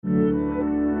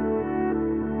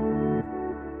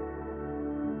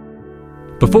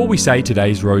Before we say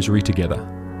today's rosary together,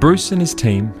 Bruce and his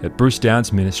team at Bruce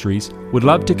Downs Ministries would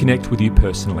love to connect with you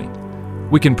personally.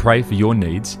 We can pray for your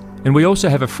needs, and we also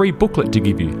have a free booklet to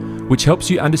give you, which helps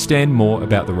you understand more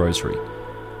about the rosary.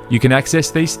 You can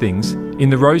access these things in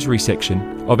the rosary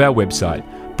section of our website,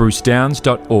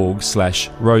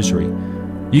 brucedowns.org/rosary.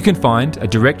 You can find a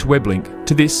direct web link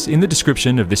to this in the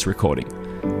description of this recording.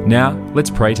 Now, let's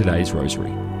pray today's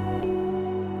rosary.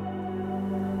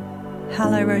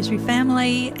 Hello Rosary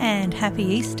family and happy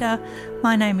Easter.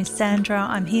 My name is Sandra.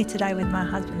 I'm here today with my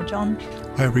husband John.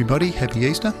 Hi everybody, happy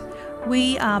Easter.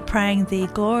 We are praying the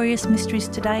glorious mysteries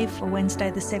today for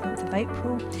Wednesday the 7th of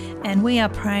April, and we are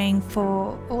praying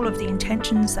for all of the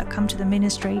intentions that come to the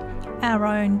ministry, our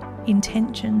own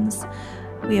intentions.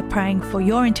 We are praying for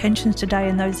your intentions today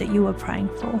and those that you are praying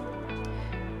for.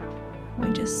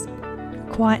 We just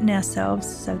quieten ourselves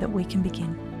so that we can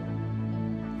begin.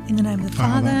 In the name of the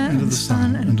Father, and of the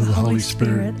Son, and of the Holy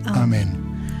Spirit. Amen.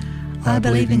 I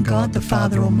believe in God, the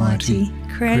Father Almighty,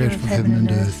 creator of heaven and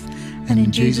earth, and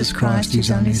in Jesus Christ, his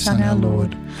only Son, our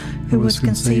Lord, who was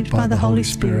conceived by the Holy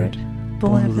Spirit,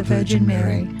 born of the Virgin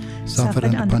Mary, suffered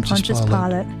under Pontius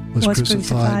Pilate, was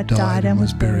crucified, died, and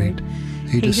was buried.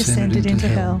 He descended into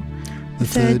hell. The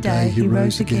third day he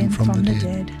rose again from the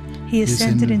dead. He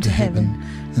ascended into heaven,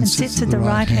 and sits at the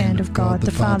right hand of God,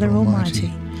 the Father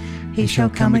Almighty. He shall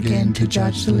come again to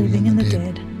judge the living and the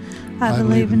dead. I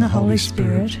believe in the Holy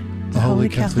Spirit, the Holy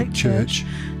Catholic Church,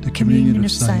 the communion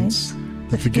of saints,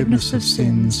 the forgiveness of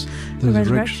sins, the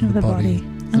resurrection of the body,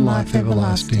 and life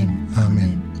everlasting.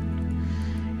 Amen.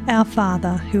 Our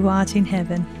Father, who art in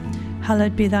heaven,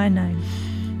 hallowed be thy name.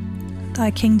 Thy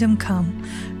kingdom come,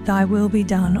 thy will be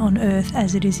done on earth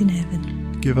as it is in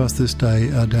heaven. Give us this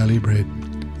day our daily bread,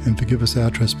 and forgive us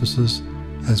our trespasses,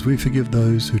 as we forgive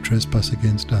those who trespass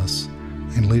against us.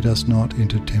 And lead us not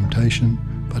into temptation,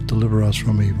 but deliver us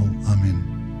from evil. Amen.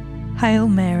 Hail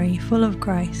Mary, full of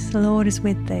grace, the Lord is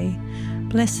with thee.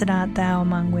 Blessed art thou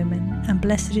among women, and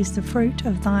blessed is the fruit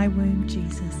of thy womb,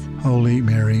 Jesus. Holy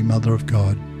Mary, Mother of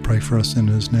God, pray for us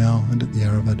sinners now and at the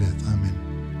hour of our death. Amen.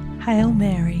 Hail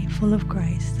Mary, full of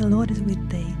grace, the Lord is with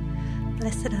thee.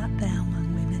 Blessed art thou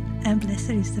among women, and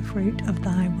blessed is the fruit of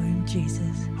thy womb,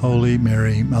 Jesus. Holy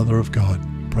Mary, Mother of God,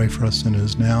 pray for us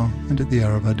sinners now and at the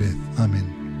hour of our death. Amen.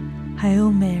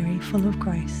 Hail Mary, full of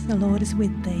grace, the Lord is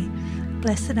with thee.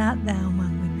 Blessed art thou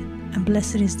among women, and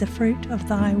blessed is the fruit of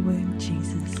thy womb,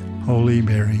 Jesus. Holy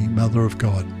Mary, Mother of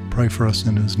God, pray for us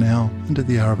sinners now and at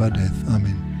the hour of our death.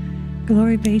 Amen.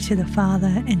 Glory be to the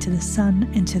Father, and to the Son,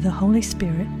 and to the Holy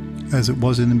Spirit. As it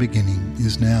was in the beginning,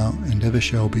 is now, and ever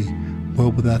shall be,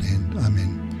 world without end.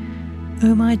 Amen.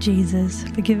 O my Jesus,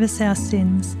 forgive us our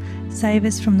sins, save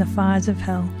us from the fires of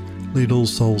hell. Lead all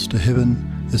souls to heaven,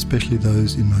 especially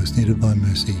those in most need of thy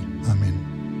mercy.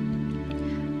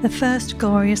 Amen. The first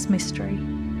glorious mystery,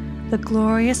 the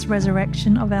glorious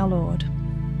resurrection of our Lord.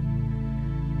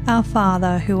 Our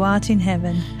Father, who art in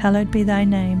heaven, hallowed be thy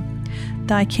name.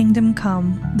 Thy kingdom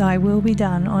come, thy will be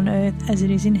done on earth as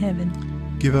it is in heaven.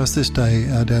 Give us this day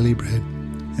our daily bread,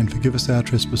 and forgive us our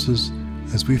trespasses,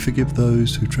 as we forgive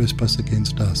those who trespass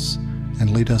against us.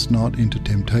 And lead us not into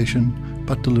temptation,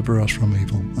 but deliver us from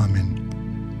evil. Amen.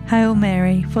 Hail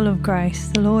Mary, full of grace,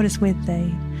 the Lord is with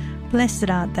thee. Blessed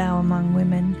art thou among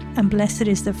women, and blessed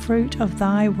is the fruit of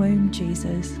thy womb,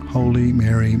 Jesus. Holy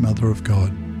Mary, Mother of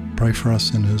God, pray for us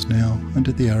sinners now and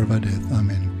at the hour of our death.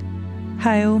 Amen.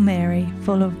 Hail Mary,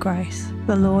 full of grace,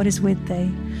 the Lord is with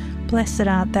thee. Blessed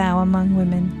art thou among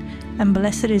women, and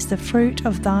blessed is the fruit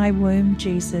of thy womb,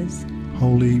 Jesus.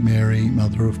 Holy Mary,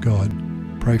 Mother of God,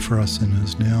 pray for us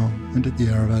sinners now and at the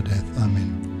hour of our death.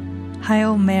 Amen.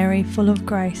 Hail Mary, full of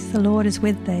grace, the Lord is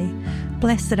with thee.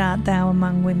 Blessed art thou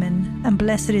among women, and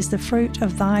blessed is the fruit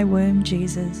of thy womb,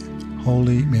 Jesus.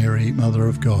 Holy Mary, Mother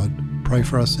of God, pray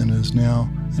for us sinners now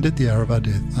and at the hour of our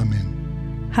death.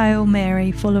 Amen. Hail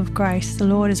Mary, full of grace, the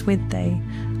Lord is with thee.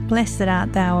 Blessed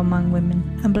art thou among women,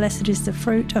 and blessed is the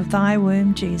fruit of thy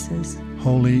womb, Jesus.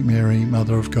 Holy Mary,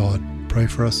 Mother of God, pray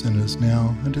for us sinners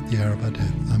now and at the hour of our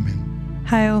death. Amen.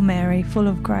 Hail Mary, full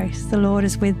of grace, the Lord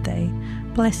is with thee.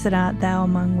 Blessed art thou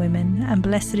among women, and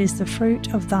blessed is the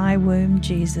fruit of thy womb,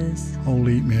 Jesus.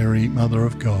 Holy Mary, Mother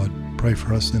of God, pray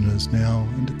for us sinners now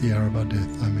and at the hour of our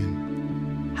death.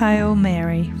 Amen. Hail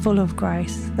Mary, full of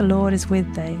grace, the Lord is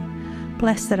with thee.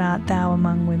 Blessed art thou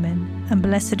among women, and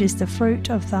blessed is the fruit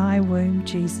of thy womb,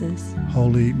 Jesus.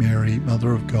 Holy Mary,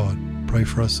 Mother of God, pray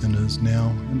for us sinners now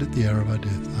and at the hour of our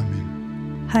death.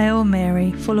 Amen. Hail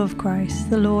Mary, full of grace,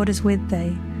 the Lord is with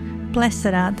thee. Blessed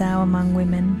art thou among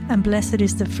women, and blessed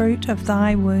is the fruit of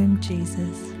thy womb,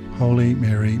 Jesus. Holy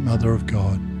Mary, Mother of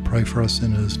God, pray for us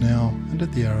sinners now and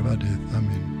at the hour of our death.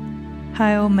 Amen.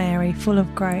 Hail Mary, full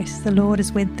of grace, the Lord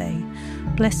is with thee.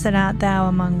 Blessed art thou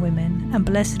among women, and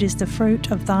blessed is the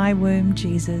fruit of thy womb,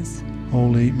 Jesus.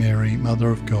 Holy Mary, Mother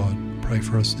of God, pray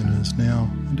for us sinners now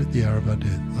and at the hour of our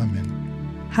death.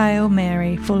 Amen. Hail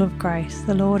Mary, full of grace,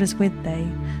 the Lord is with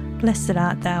thee. Blessed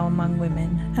art thou among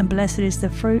women, and blessed is the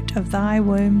fruit of thy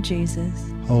womb,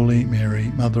 Jesus. Holy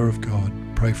Mary, Mother of God,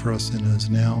 pray for us sinners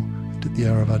now and at the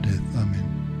hour of our death. Amen.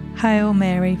 Hail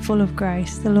Mary, full of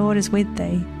grace, the Lord is with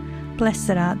thee.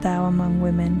 Blessed art thou among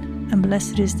women, and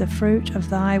blessed is the fruit of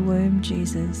thy womb,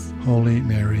 Jesus. Holy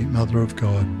Mary, Mother of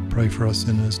God, pray for us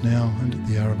sinners now and at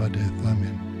the hour of our death.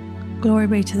 Amen. Glory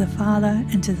be to the Father,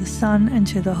 and to the Son, and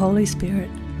to the Holy Spirit.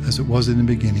 As it was in the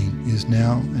beginning, is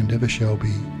now, and ever shall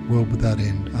be, world without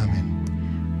end.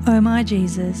 Amen. O my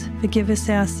Jesus, forgive us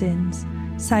our sins,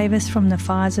 save us from the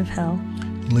fires of hell.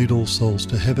 And lead all souls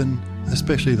to heaven,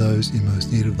 especially those in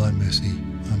most need of thy mercy.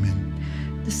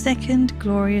 Amen. The second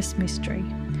glorious mystery,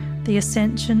 the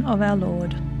Ascension of our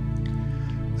Lord.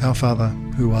 Our Father,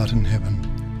 who art in heaven,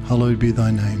 hallowed be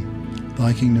thy name.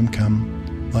 Thy kingdom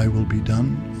come, thy will be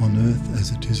done, on earth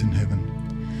as it is in heaven.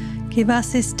 Give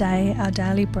us this day our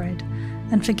daily bread,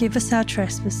 and forgive us our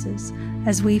trespasses,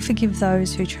 as we forgive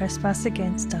those who trespass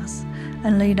against us.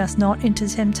 And lead us not into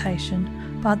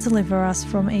temptation, but deliver us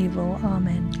from evil.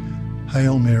 Amen.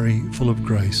 Hail Mary, full of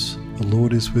grace, the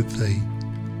Lord is with thee.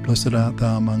 Blessed art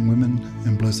thou among women,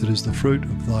 and blessed is the fruit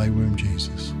of thy womb,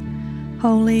 Jesus.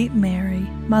 Holy Mary,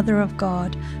 Mother of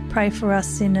God, pray for us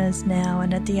sinners now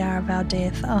and at the hour of our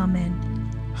death. Amen.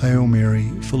 Hail Mary,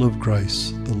 full of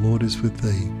grace, the Lord is with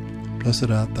thee.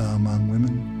 Blessed art thou among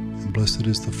women, and blessed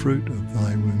is the fruit of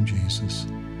thy womb, Jesus.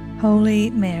 Holy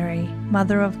Mary,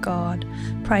 Mother of God,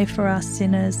 pray for us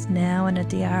sinners now and at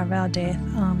the hour of our death.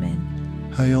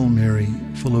 Amen. Hail Mary,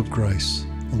 full of grace,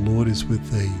 the Lord is with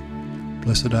thee.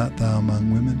 Blessed art thou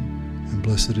among women, and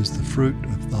blessed is the fruit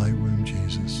of thy womb,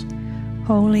 Jesus.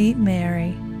 Holy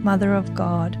Mary, Mother of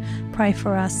God, pray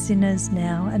for us sinners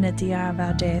now and at the hour of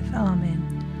our death. Amen.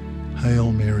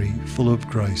 Hail Mary, full of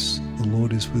grace, the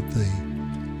Lord is with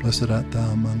thee. Blessed art thou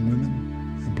among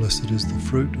women, and blessed is the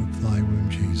fruit of thy womb,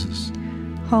 Jesus.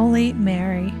 Holy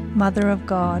Mary, Mother of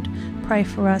God, pray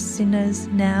for us sinners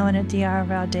now and at the hour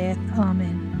of our death.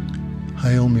 Amen.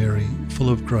 Hail Mary, full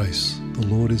of grace, the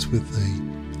Lord is with thee.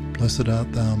 Blessed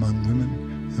art thou among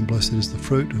women, and blessed is the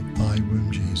fruit of thy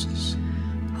womb, Jesus.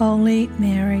 Holy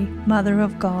Mary, Mother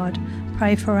of God,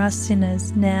 pray for us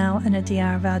sinners now and at the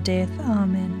hour of our death.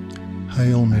 Amen.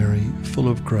 Hail Mary, full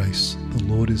of grace, the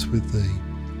Lord is with thee.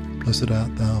 Blessed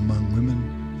art thou among women,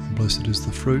 and blessed is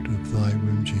the fruit of thy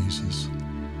womb, Jesus.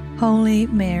 Holy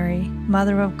Mary,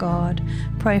 Mother of God,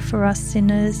 pray for us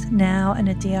sinners now and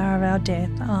at the hour of our death.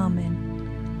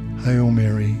 Amen. Hail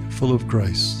Mary, full of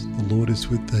grace, the Lord is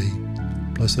with thee.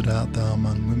 Blessed art thou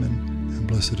among women, and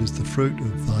blessed is the fruit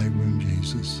of thy womb,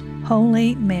 Jesus.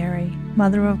 Holy Mary,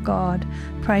 Mother of God,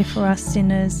 pray for us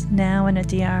sinners now and at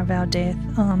the hour of our death.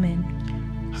 Amen.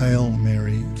 Hail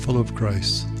Mary, full of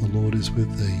grace, the Lord is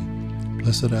with thee.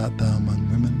 Blessed art thou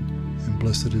among women, and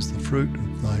blessed is the fruit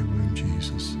of thy womb,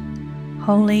 Jesus.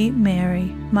 Holy Mary,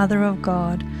 Mother of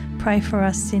God, pray for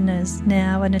us sinners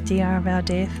now and at the hour of our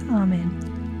death.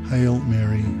 Amen. Hail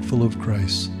Mary, full of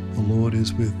grace, the Lord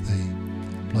is with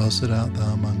thee. Blessed art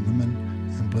thou among women,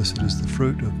 and blessed is the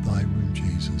fruit of thy womb,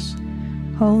 Jesus.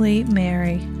 Holy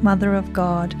Mary, Mother of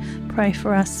God, pray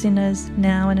for us sinners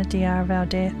now and at the hour of our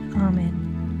death.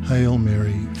 Amen. Hail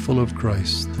Mary, full of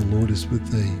grace, the Lord is with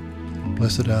thee.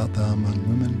 Blessed art thou among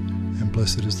women, and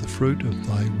blessed is the fruit of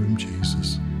thy womb,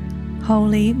 Jesus.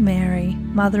 Holy Mary,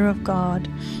 Mother of God,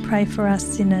 pray for us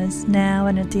sinners now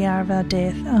and at the hour of our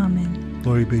death. Amen.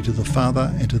 Glory be to the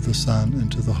Father, and to the Son,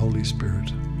 and to the Holy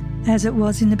Spirit. As it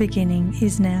was in the beginning,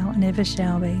 is now, and ever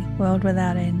shall be, world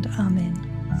without end. Amen.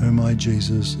 O my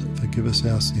Jesus, forgive us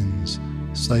our sins,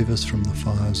 save us from the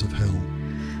fires of hell.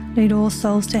 Lead all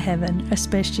souls to heaven,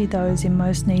 especially those in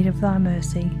most need of thy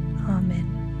mercy. Amen.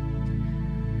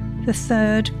 The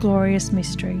third glorious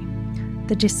mystery,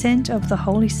 the descent of the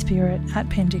Holy Spirit at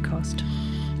Pentecost.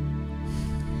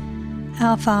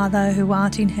 Our Father, who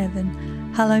art in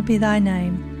heaven, hallowed be thy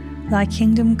name. Thy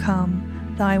kingdom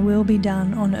come, thy will be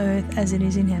done on earth as it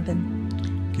is in heaven.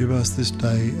 Give us this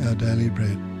day our daily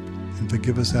bread, and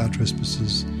forgive us our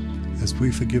trespasses, as we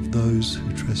forgive those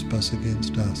who trespass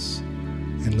against us.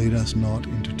 And lead us not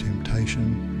into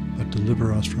temptation, but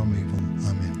deliver us from evil.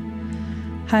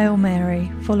 Amen. Hail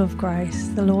Mary, full of grace,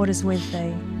 the Lord is with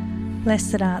thee.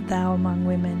 Blessed art thou among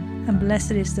women, and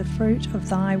blessed is the fruit of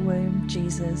thy womb,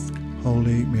 Jesus.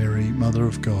 Holy Mary, Mother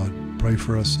of God, pray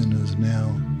for us sinners now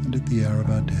and at the hour of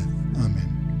our death.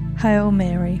 Amen. Hail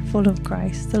Mary, full of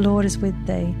grace, the Lord is with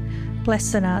thee.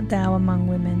 Blessed art thou among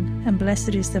women, and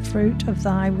blessed is the fruit of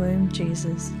thy womb,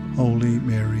 Jesus. Holy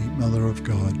Mary, Mother of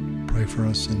God, pray for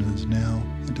us sinners now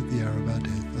and at the hour of our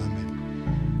death.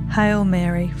 Amen. Hail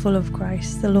Mary, full of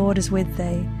grace, the Lord is with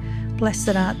thee.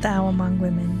 Blessed art thou among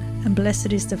women, and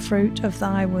blessed is the fruit of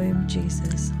thy womb,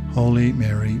 Jesus. Holy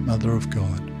Mary, Mother of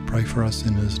God, pray for us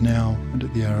sinners now and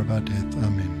at the hour of our death.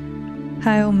 Amen.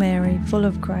 Hail Mary, full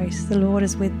of grace, the Lord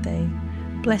is with thee.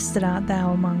 Blessed art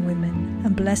thou among women,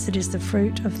 and blessed is the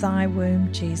fruit of thy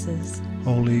womb, Jesus.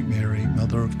 Holy Mary,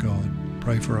 Mother of God,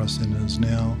 pray for us sinners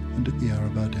now and at the hour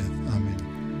of our death.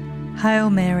 Amen. Hail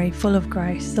Mary, full of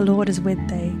grace, the Lord is with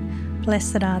thee.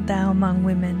 Blessed art thou among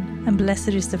women, and blessed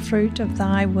is the fruit of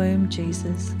thy womb,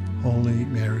 Jesus. Holy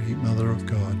Mary, Mother of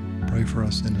God, pray for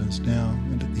us sinners now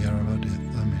and at the hour of our death.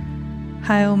 Amen.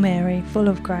 Hail Mary, full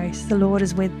of grace, the Lord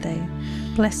is with thee.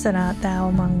 Blessed art thou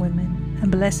among women,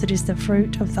 and blessed is the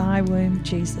fruit of thy womb,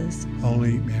 Jesus.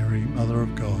 Holy Mary, Mother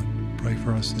of God, pray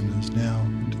for us sinners now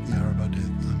and at the hour of our death.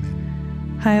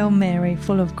 Amen. Hail Mary,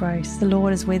 full of grace, the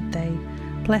Lord is with thee.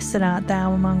 Blessed art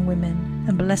thou among women,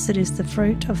 and blessed is the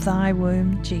fruit of thy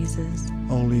womb, Jesus.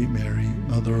 Holy Mary,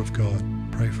 Mother of God,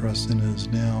 pray for us sinners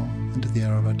now and at the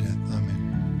hour of our death.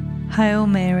 Amen. Hail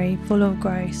Mary, full of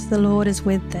grace, the Lord is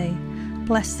with thee.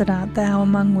 Blessed art thou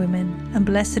among women, and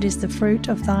blessed is the fruit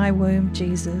of thy womb,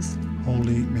 Jesus.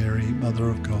 Holy Mary, Mother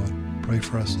of God, pray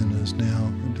for us sinners now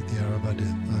and at the hour of our death.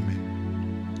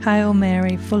 Amen. Hail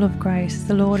Mary, full of grace,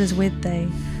 the Lord is with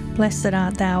thee. Blessed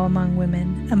art thou among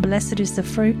women, and blessed is the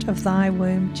fruit of thy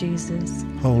womb, Jesus.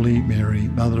 Holy Mary,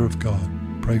 Mother of God,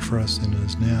 pray for us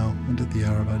sinners now and at the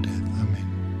hour of our death.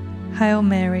 Amen. Hail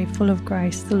Mary, full of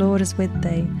grace, the Lord is with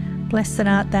thee. Blessed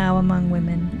art thou among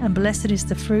women, and blessed is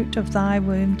the fruit of thy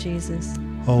womb, Jesus.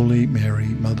 Holy Mary,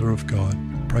 Mother of God,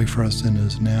 pray for us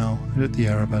sinners now and at the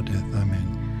hour of our death.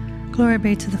 Amen. Glory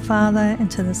be to the Father, and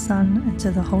to the Son, and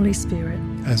to the Holy Spirit.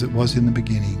 As it was in the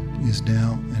beginning, is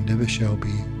now, and ever shall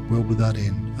be, world without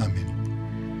end.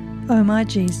 Amen. O my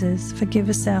Jesus, forgive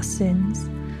us our sins.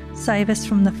 Save us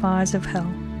from the fires of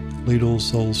hell. Lead all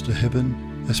souls to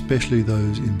heaven, especially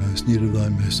those in most need of thy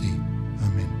mercy.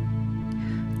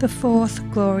 Amen. The fourth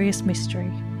glorious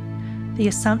mystery, the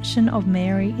Assumption of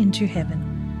Mary into heaven.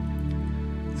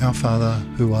 Our Father,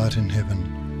 who art in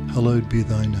heaven, hallowed be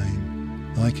thy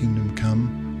name. Thy kingdom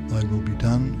come, thy will be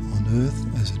done on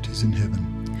earth as it is in heaven.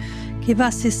 Give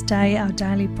us this day our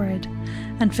daily bread,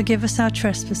 and forgive us our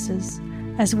trespasses,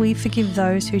 as we forgive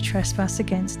those who trespass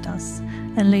against us.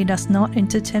 And lead us not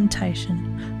into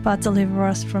temptation, but deliver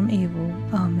us from evil.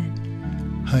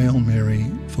 Amen. Hail Mary,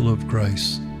 full of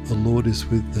grace, the Lord is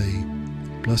with thee.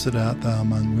 Blessed art thou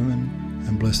among women,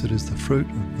 and blessed is the fruit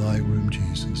of thy womb,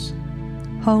 Jesus.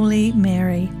 Holy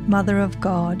Mary, Mother of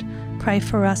God, pray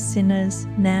for us sinners,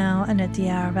 now and at the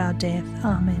hour of our death.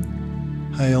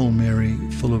 Amen. Hail Mary,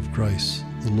 full of grace,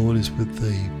 the Lord is with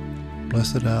thee.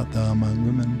 Blessed art thou among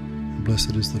women, and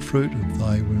blessed is the fruit of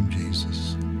thy womb,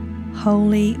 Jesus.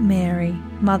 Holy Mary,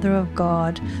 Mother of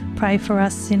God, pray for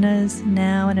us sinners,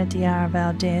 now and at the hour of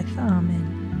our death.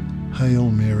 Amen. Hail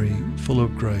Mary, full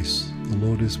of grace, the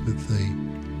Lord is with thee.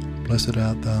 Blessed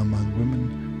art thou among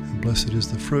women, and blessed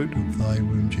is the fruit of thy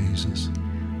womb, Jesus.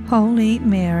 Holy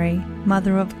Mary,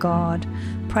 Mother of God,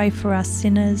 pray for us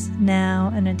sinners,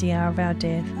 now and at the hour of our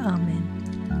death.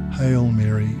 Amen. Hail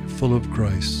Mary, full of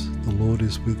grace, the Lord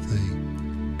is with thee.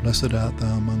 Blessed art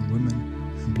thou among women,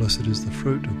 and blessed is the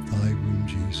fruit of thy womb,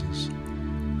 Jesus.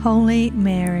 Holy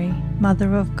Mary,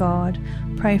 Mother of God,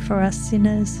 pray for us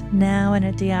sinners, now and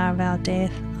at the hour of our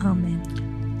death.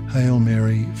 Amen. Hail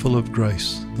Mary, full of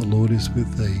grace, the Lord is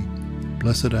with thee.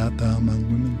 Blessed art thou among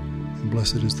women, and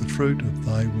blessed is the fruit of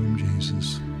thy womb,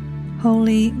 Jesus.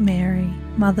 Holy Mary,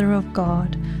 Mother of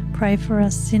God, pray for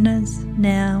us sinners,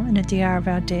 now and at the hour of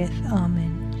our death.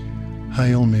 Amen.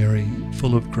 Hail Mary,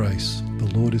 full of grace, the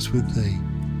Lord is with thee.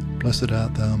 Blessed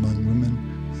art thou among women,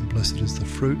 and blessed is the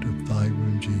fruit of thy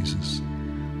womb, Jesus.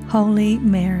 Holy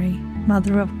Mary,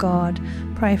 Mother of God,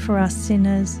 pray for us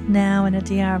sinners, now and at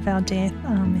the hour of our death.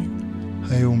 Amen.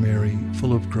 Hail Mary,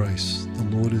 full of grace, the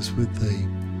Lord is with thee.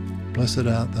 Blessed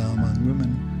art thou among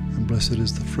women, and blessed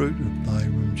is the fruit of thy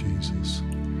womb, Jesus.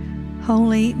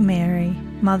 Holy Mary,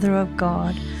 Mother of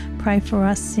God, pray for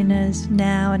us sinners,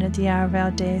 now and at the hour of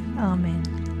our death. Amen.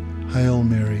 Hail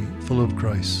Mary, full of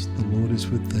grace, the Lord is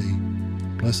with thee.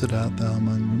 Blessed art thou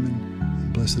among women,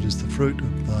 and blessed is the fruit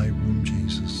of thy womb,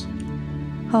 Jesus.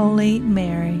 Holy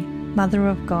Mary, Mother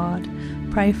of God,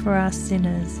 pray for us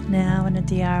sinners, now and at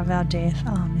the hour of our death.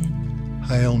 Amen.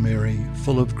 Hail Mary,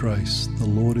 full of grace, the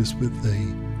Lord is with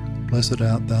thee. Blessed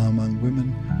art thou among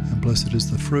women, and blessed blessed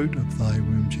is the fruit of thy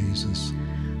womb, Jesus.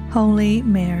 Holy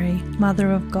Mary,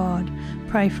 Mother of God,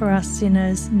 pray for us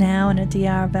sinners, now and at the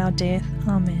hour of our death.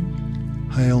 Amen.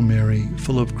 Hail Mary,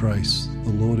 full of grace,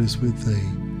 the Lord is with thee.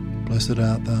 Blessed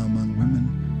art thou among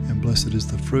women, and blessed is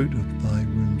the fruit of thy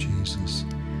womb, Jesus.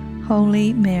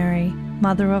 Holy Mary,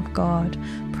 Mother of God,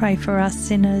 pray for us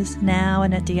sinners, now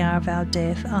and at the hour of our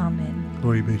death. Amen.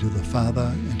 Glory be to the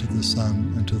Father, and to the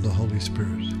Son, and to the Holy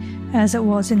Spirit. As it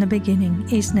was in the beginning,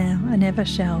 is now, and ever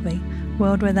shall be,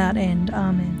 world without end.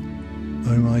 Amen.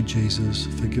 O my Jesus,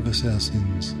 forgive us our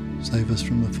sins, save us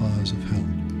from the fires of hell.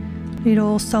 Lead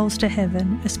all souls to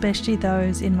heaven, especially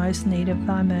those in most need of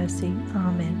thy mercy.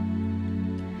 Amen.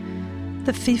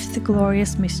 The fifth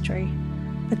glorious mystery,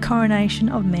 the coronation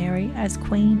of Mary as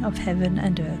Queen of heaven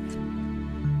and earth.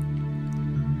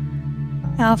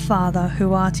 Our Father,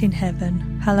 who art in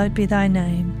heaven, hallowed be thy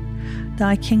name.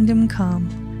 Thy kingdom come,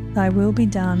 thy will be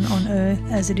done on earth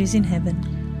as it is in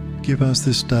heaven. Give us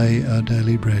this day our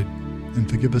daily bread, and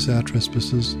forgive us our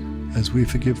trespasses, as we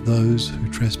forgive those who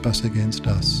trespass against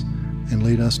us. And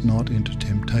lead us not into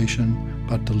temptation,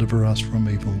 but deliver us from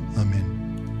evil.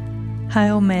 Amen.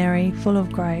 Hail Mary, full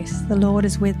of grace, the Lord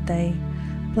is with thee.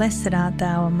 Blessed art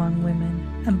thou among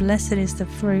women, and blessed is the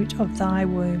fruit of thy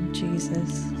womb,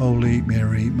 Jesus. Holy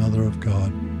Mary, Mother of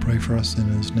God, pray for us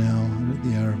sinners now and at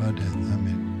the hour of our death.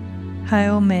 Amen.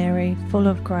 Hail Mary, full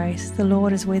of grace, the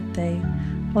Lord is with thee.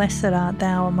 Blessed art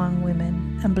thou among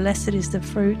women, and blessed is the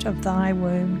fruit of thy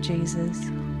womb, Jesus.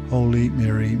 Holy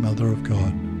Mary, Mother of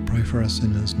God, pray for us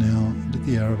sinners now and at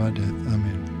the hour of our death.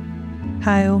 Amen.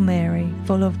 Hail Mary,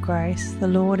 full of grace, the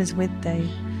Lord is with thee.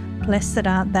 Blessed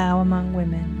art thou among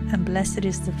women, and blessed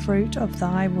is the fruit of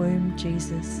thy womb,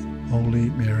 Jesus. Holy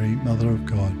Mary, Mother of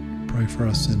God, pray for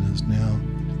us sinners now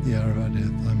and at the hour of our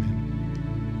death.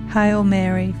 Amen. Hail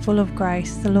Mary, full of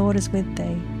grace, the Lord is with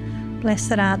thee.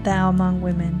 Blessed art thou among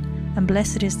women, and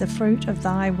blessed is the fruit of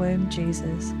thy womb,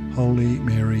 Jesus. Holy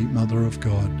Mary, Mother of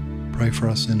God, pray for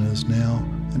us sinners now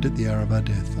and at the hour of our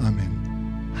death.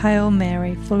 Amen. Hail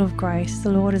Mary, full of grace,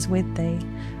 the Lord is with thee.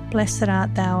 Blessed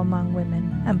art thou among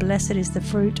women, and blessed is the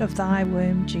fruit of thy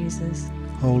womb, Jesus.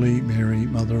 Holy Mary,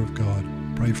 Mother of God,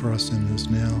 pray for us sinners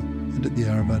now and at the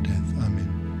hour of our death.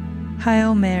 Amen.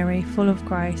 Hail Mary, full of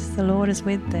grace, the Lord is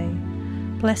with thee.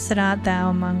 Blessed art thou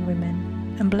among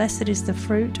women, and blessed is the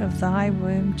fruit of thy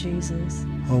womb, Jesus.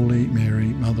 Holy Mary,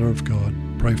 Mother of God,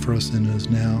 pray for us sinners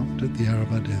now and at the hour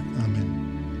of our death.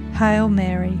 Amen. Hail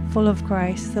Mary, full of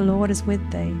grace, the Lord is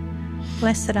with thee.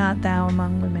 Blessed art thou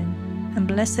among women, and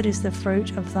blessed is the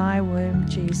fruit of thy womb,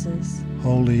 Jesus.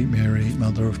 Holy Mary,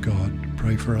 Mother of God,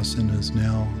 pray for us sinners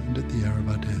now and at the hour of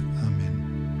our death.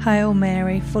 Amen. Hail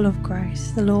Mary, full of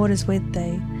grace, the Lord is with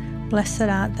thee. Blessed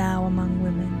art thou among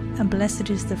women, and blessed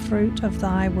is the fruit of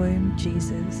thy womb,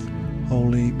 Jesus.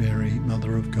 Holy Mary,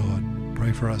 Mother of God,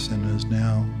 pray for us sinners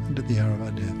now and at the hour of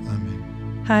our death.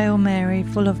 Amen. Hail Mary,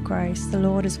 full of grace, the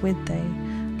Lord is with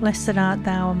thee. Blessed art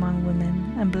thou among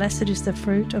women, and blessed is the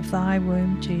fruit of thy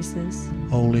womb, Jesus.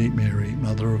 Holy Mary,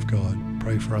 Mother of God,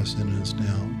 pray for us sinners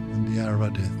now and the hour of our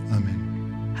death.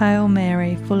 Amen. Hail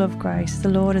Mary, full of grace, the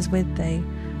Lord is with thee.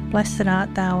 Blessed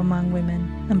art thou among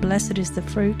women, and blessed is the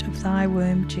fruit of thy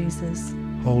womb, Jesus.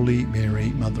 Holy Mary,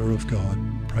 Mother of God,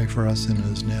 pray for us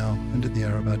sinners now and at the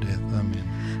hour of our death.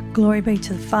 Amen. Glory be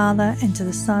to the Father, and to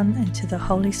the Son, and to the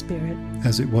Holy Spirit.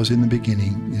 As it was in the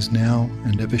beginning, is now,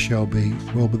 and ever shall be,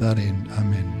 world without end.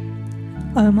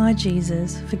 Amen. O my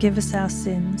Jesus, forgive us our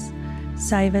sins,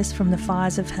 save us from the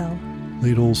fires of hell.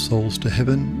 Lead all souls to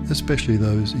heaven, especially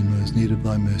those in most need of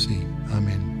thy mercy.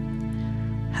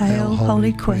 Amen. Hail,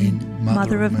 Holy Queen,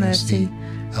 Mother of mercy,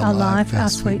 our life, our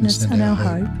sweetness, and our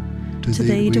hope. To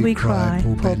thee do we cry,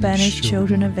 poor banished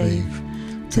children of Eve.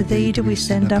 To thee do we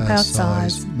send up our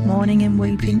sighs, mourning and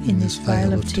weeping in this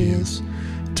vale of tears.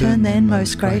 Turn then,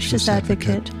 most gracious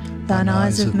Advocate, thine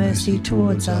eyes of mercy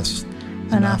towards us,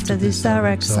 and after this our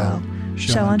exile,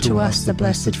 show unto us the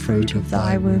blessed fruit of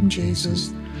thy womb,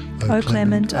 Jesus. O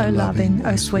clement, O loving,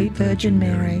 O sweet Virgin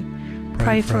Mary,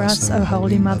 pray for us, O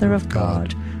Holy Mother of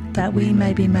God, that we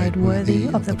may be made worthy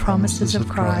of the promises of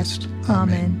Christ.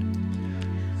 Amen.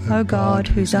 O God,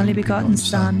 whose only begotten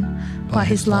Son, by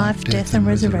his life, death, and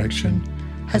resurrection,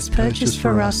 has purchased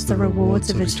for us the rewards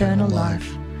of eternal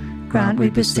life, grant, we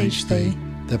beseech thee,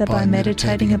 that by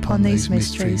meditating upon these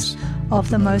mysteries of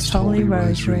the most holy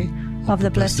Rosary of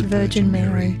the Blessed Virgin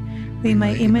Mary, we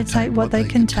may imitate what they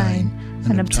contain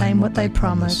and obtain what they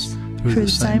promise, through the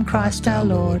same Christ our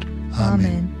Lord.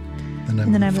 Amen. In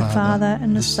the name of the Father,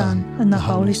 and the Son, and the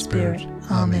Holy Spirit.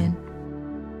 Amen.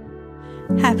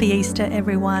 Happy Easter,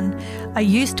 everyone. Are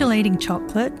you still eating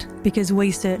chocolate? Because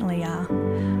we certainly are.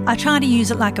 I try to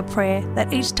use it like a prayer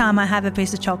that each time I have a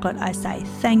piece of chocolate, I say,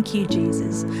 "Thank you,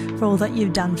 Jesus, for all that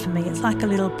you've done for me." It's like a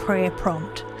little prayer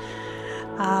prompt.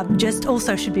 Just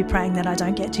also should be praying that I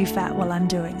don't get too fat while I'm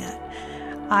doing it.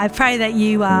 I pray that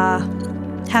you are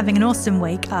having an awesome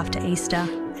week after Easter,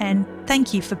 and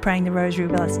thank you for praying the Rosary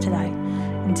with us today.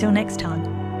 Until next time.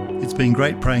 It's been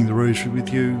great praying the Rosary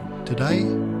with you today.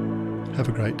 Have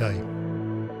a great day.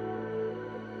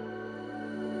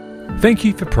 Thank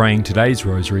you for praying today's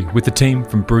Rosary with the team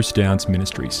from Bruce Downs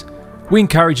Ministries. We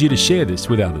encourage you to share this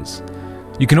with others.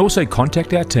 You can also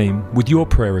contact our team with your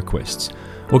prayer requests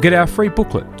or get our free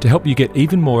booklet to help you get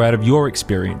even more out of your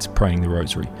experience praying the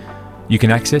Rosary. You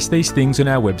can access these things on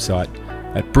our website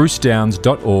at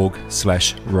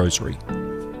brucedowns.org/rosary.